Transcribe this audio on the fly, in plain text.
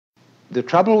the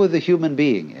trouble with the human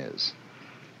being is,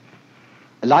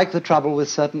 like the trouble with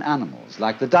certain animals,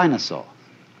 like the dinosaur,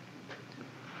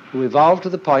 who evolved to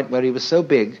the point where he was so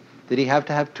big that he had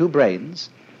to have two brains,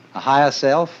 a higher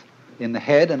self in the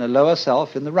head and a lower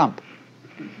self in the rump.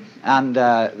 And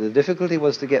the difficulty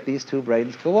was to get these two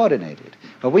brains coordinated.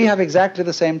 But we have exactly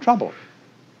the same trouble.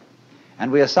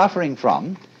 And we are suffering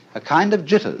from a kind of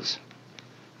jitters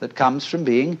that comes from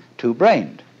being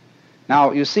two-brained.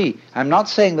 Now, you see, I'm not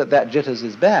saying that that jitters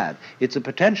is bad. It's a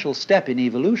potential step in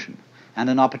evolution and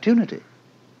an opportunity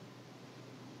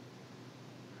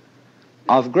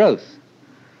of growth.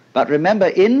 But remember,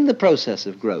 in the process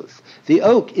of growth, the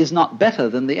oak is not better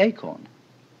than the acorn.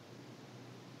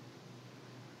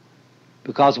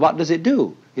 Because what does it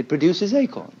do? It produces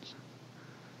acorns.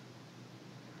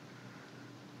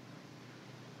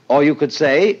 Or you could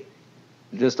say,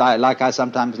 like I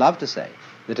sometimes love to say,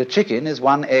 that a chicken is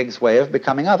one egg's way of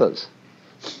becoming others.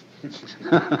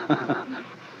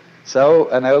 So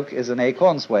an oak is an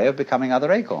acorn's way of becoming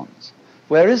other acorns.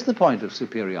 Where is the point of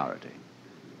superiority?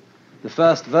 The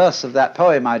first verse of that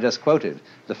poem I just quoted,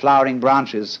 the flowering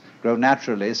branches grow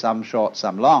naturally, some short,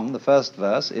 some long. The first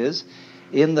verse is,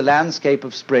 in the landscape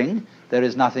of spring, there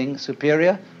is nothing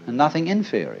superior and nothing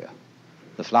inferior.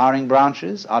 The flowering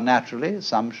branches are naturally,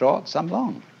 some short, some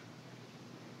long.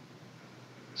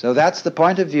 So that's the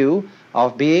point of view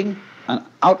of being an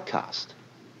outcast,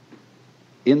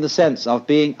 in the sense of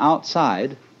being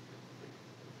outside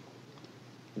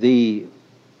the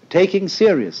taking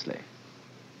seriously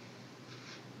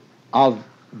of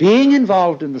being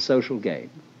involved in the social game,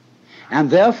 and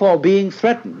therefore being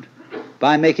threatened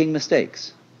by making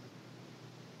mistakes,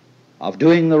 of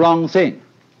doing the wrong thing.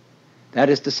 That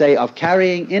is to say, of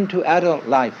carrying into adult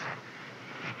life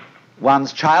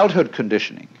one's childhood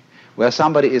conditioning, where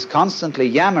somebody is constantly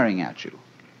yammering at you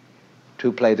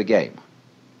to play the game.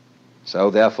 So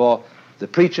therefore, the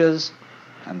preachers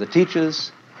and the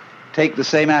teachers take the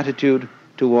same attitude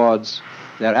towards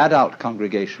their adult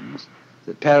congregations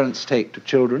that parents take to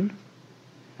children,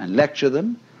 and lecture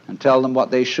them and tell them what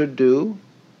they should do.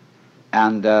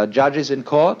 And judges in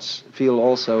courts feel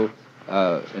also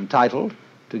entitled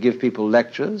to give people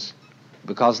lectures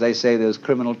because they say those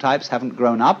criminal types haven't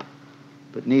grown up,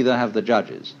 but neither have the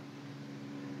judges.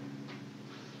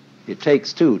 It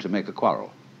takes two to make a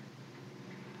quarrel.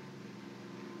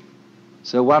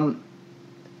 So one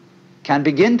can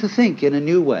begin to think in a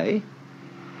new way,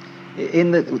 in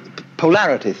the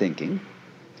polarity thinking,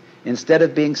 instead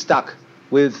of being stuck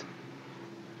with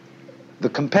the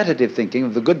competitive thinking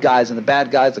of the good guys and the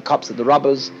bad guys, the cops and the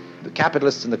robbers, the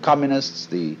capitalists and the communists,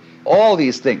 all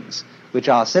these things, which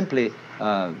are simply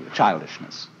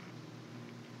childishness.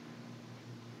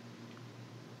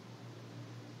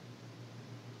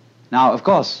 Now, of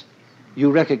course,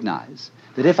 you recognize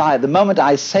that if the moment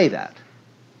I say that,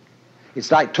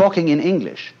 it's like talking in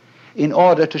English in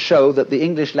order to show that the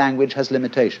English language has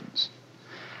limitations.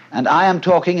 And I am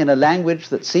talking in a language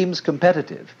that seems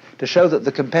competitive to show that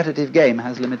the competitive game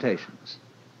has limitations.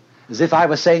 As if I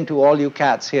were saying to all you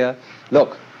cats here,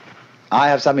 look, I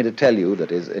have something to tell you that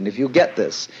is, and if you get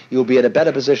this, you'll be in a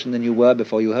better position than you were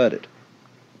before you heard it.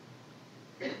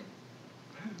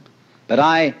 But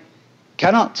I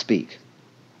cannot speak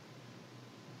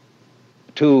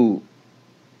to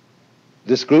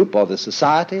this group or this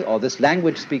society or this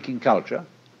language-speaking culture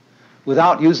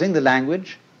without using the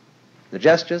language, the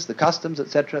gestures, the customs,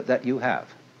 etc., that you have.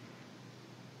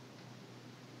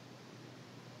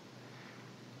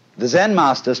 The Zen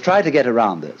masters try to get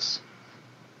around this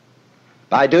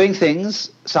by doing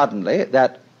things suddenly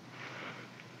that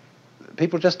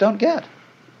people just don't get.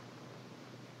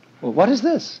 Well, what is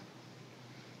this?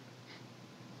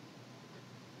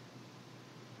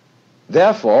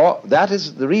 Therefore, that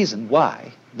is the reason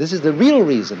why, this is the real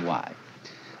reason why,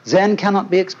 Zen cannot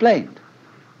be explained.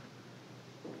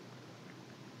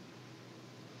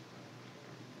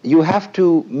 You have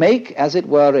to make, as it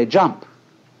were, a jump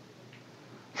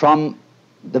from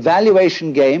the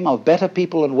valuation game of better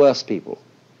people and worse people,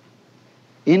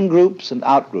 in groups and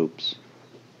out groups.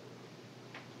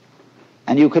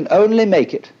 And you can only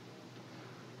make it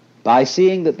by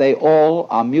seeing that they all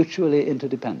are mutually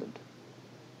interdependent.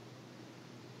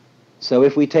 So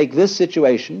if we take this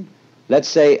situation, let's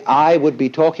say I would be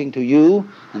talking to you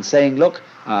and saying, look,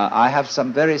 I have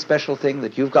some very special thing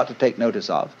that you've got to take notice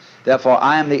of. Therefore,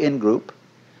 I am the in-group,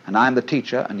 and I am the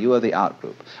teacher, and you are the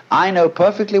out-group. I know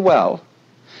perfectly well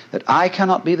that I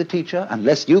cannot be the teacher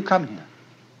unless you come here.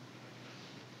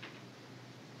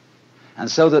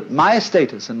 And so that my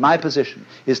status and my position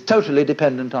is totally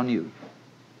dependent on you.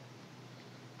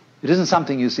 It isn't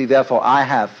something, you see, therefore I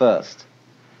have first,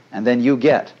 and then you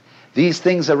get. These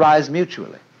things arise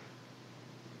mutually.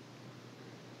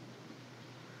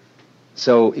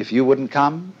 So if you wouldn't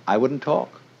come, I wouldn't talk.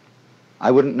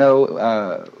 I wouldn't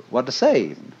know what to say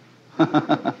even.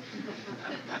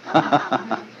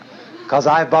 Because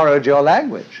I borrowed your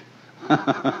language.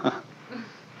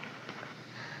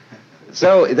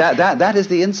 So that is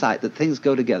the insight that things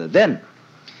go together. Then,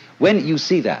 when you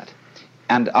see that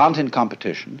and aren't in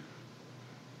competition,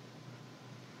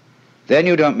 then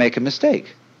you don't make a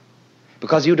mistake,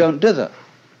 because you don't dither.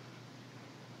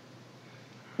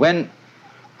 When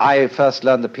I first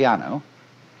learned the piano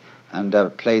and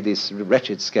played these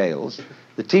wretched scales,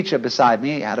 the teacher beside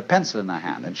me had a pencil in her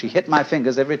hand, and she hit my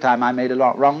fingers every time I made a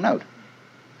wrong note.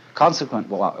 Consequent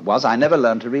was I never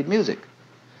learned to read music,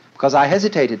 because I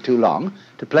hesitated too long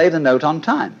to play the note on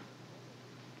time.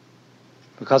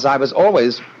 Because I was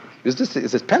always, is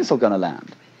this pencil going to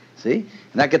land? See?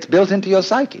 And that gets built into your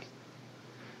psyche.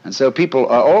 And so people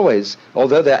are always,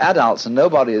 although they're adults and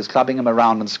nobody is clubbing them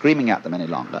around and screaming at them any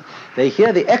longer, they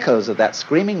hear the echoes of that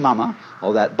screaming mama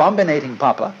or that bombinating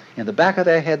papa in the back of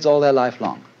their heads all their life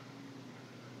long.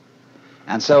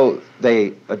 And so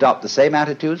they adopt the same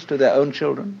attitudes to their own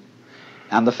children,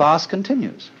 and the fast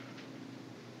continues.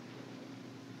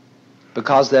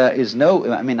 Because there is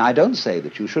no, I don't say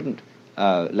that you shouldn't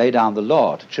lay down the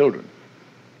law to children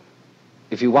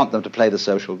if you want them to play the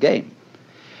social game.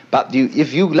 But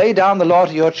if you lay down the law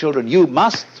to your children, you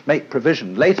must make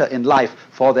provision later in life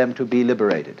for them to be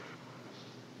liberated,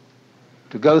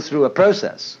 to go through a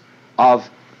process of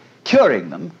curing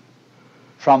them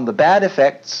from the bad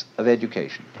effects of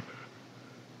education.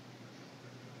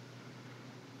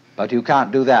 But you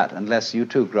can't do that unless you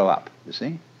too grow up, you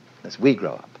see? Unless we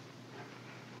grow up.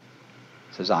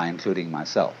 Says I, including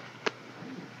myself.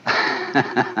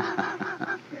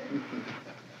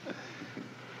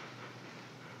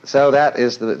 So that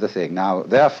is the thing. Now,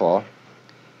 therefore,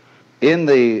 in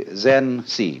the Zen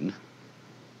scene,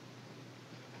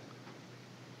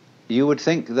 you would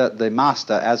think that the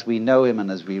master, as we know him and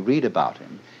as we read about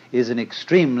him, is an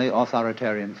extremely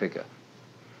authoritarian figure.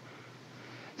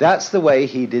 That's the way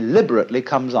he deliberately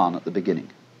comes on at the beginning.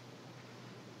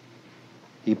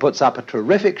 He puts up a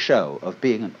terrific show of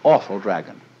being an awful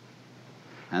dragon.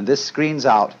 And this screens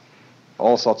out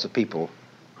all sorts of people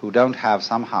who don't have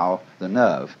somehow the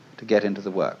nerve to get into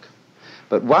the work.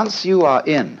 But once you are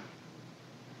in,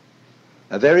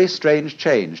 a very strange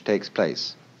change takes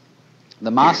place.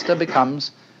 The master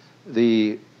becomes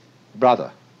the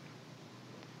brother.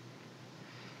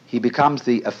 He becomes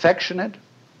the affectionate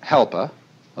helper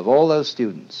of all those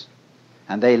students,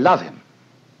 and they love him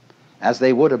as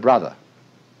they would a brother,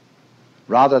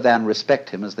 rather than respect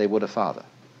him as they would a father.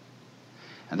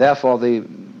 And therefore the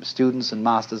students and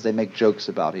masters, they make jokes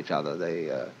about each other. They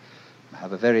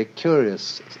have a very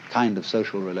curious kind of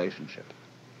social relationship,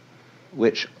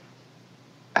 which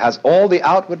has all the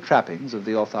outward trappings of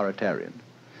the authoritarian,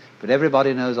 but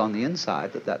everybody knows on the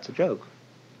inside that that's a joke.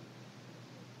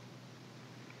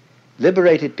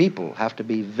 Liberated people have to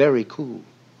be very cool.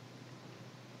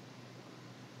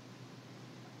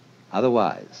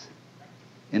 Otherwise,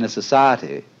 in a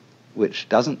society which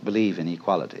doesn't believe in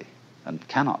equality and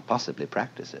cannot possibly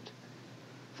practice it,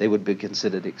 they would be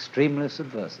considered extremely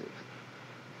subversive.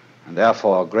 And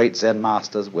therefore great Zen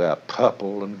masters wear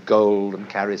purple and gold and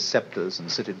carry scepters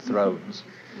and sit in thrones.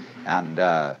 And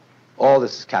all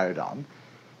this is carried on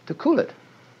to cool it.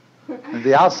 And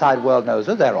the outside world knows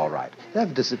that they're all right. They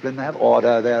have discipline, they have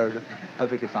order, they're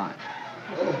perfectly fine.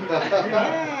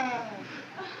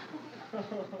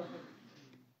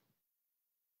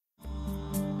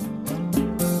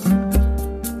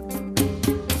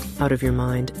 Out of Your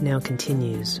Mind now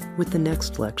continues with the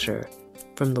next lecture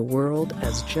from the World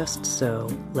as Just So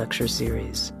lecture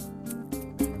series.